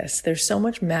love this. There's so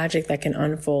much magic that can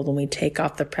unfold when we take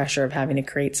off the pressure of having to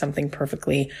create something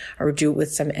perfectly or do it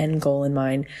with some end goal in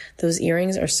mind. Those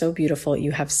earrings are so beautiful.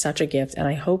 You have such a gift, and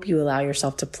I hope you allow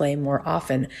yourself to play more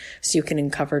often so you can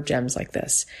uncover gems like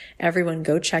this. Everyone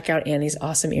go check out Annie's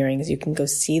awesome earrings. You can go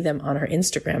see them on her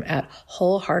Instagram at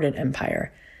Wholehearted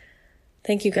Empire.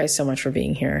 Thank you guys so much for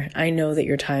being here. I know that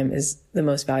your time is the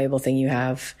most valuable thing you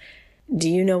have. Do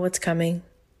you know what's coming?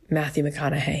 Matthew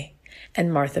McConaughey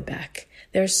and Martha Beck.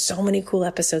 There's so many cool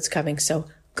episodes coming, so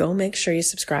go make sure you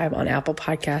subscribe on Apple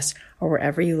Podcasts or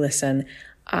wherever you listen.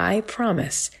 I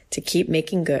promise to keep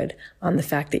making good on the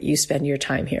fact that you spend your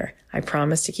time here. I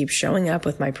promise to keep showing up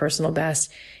with my personal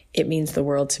best. It means the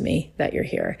world to me that you're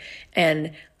here.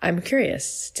 And I'm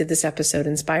curious, did this episode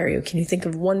inspire you? Can you think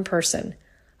of one person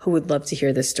who would love to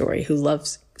hear this story, who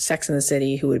loves Sex and the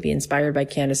City, who would be inspired by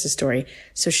Candace's story?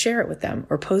 So share it with them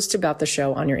or post about the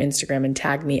show on your Instagram and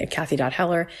tag me at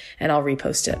Kathy.Heller and I'll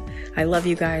repost it. I love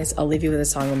you guys. I'll leave you with a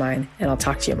song of mine and I'll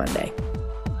talk to you Monday.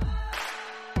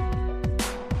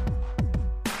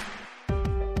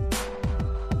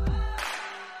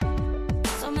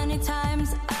 So many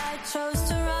times I chose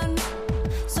to run.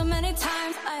 So many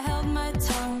times I held my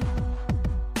tongue.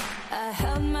 I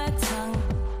held my tongue.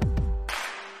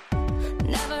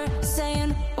 Never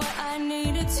saying what I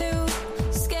needed to.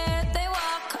 Scared they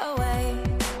walk away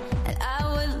and I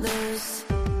would lose.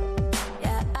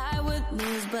 Yeah, I would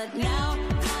lose. But now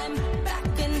I'm back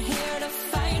in here to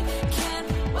fight. Can't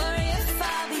worry if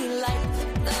I'll be like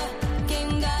the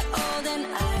game got old and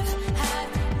I've had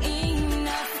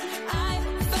enough. I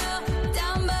fell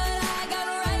down but I got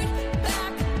right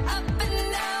back up and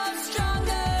now I'm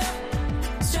stronger,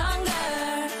 stronger.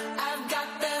 I've got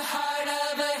the heart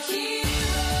of a hero,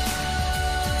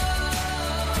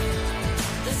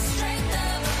 the strength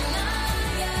of a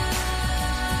lion.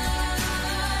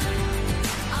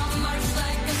 I'll march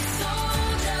like a soldier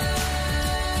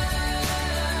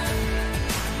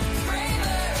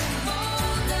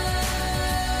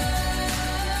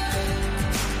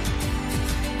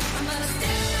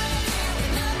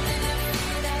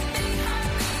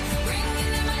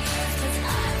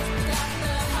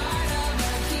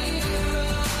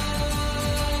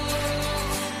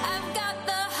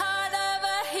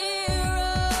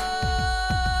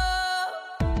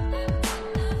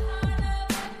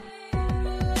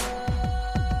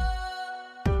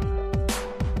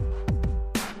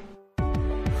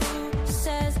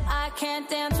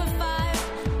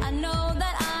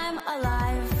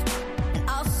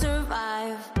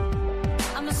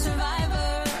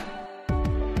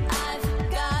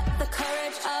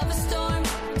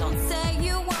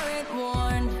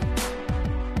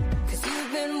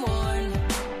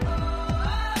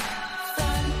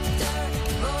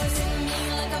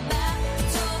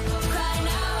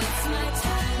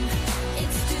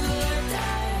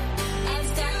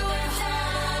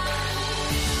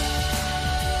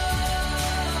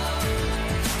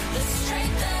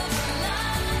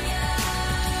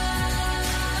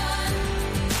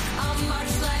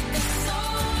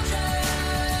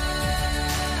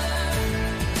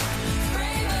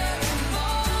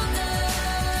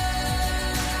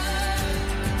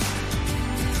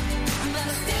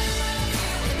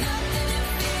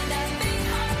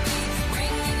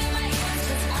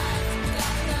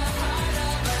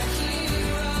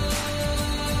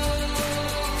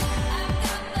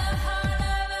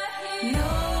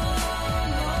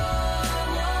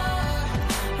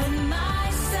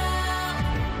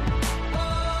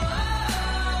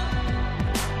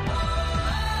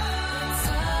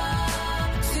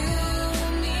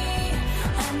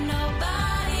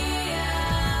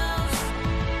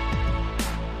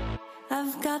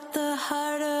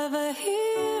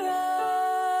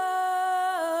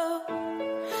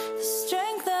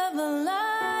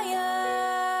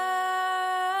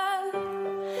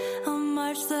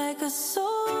soul.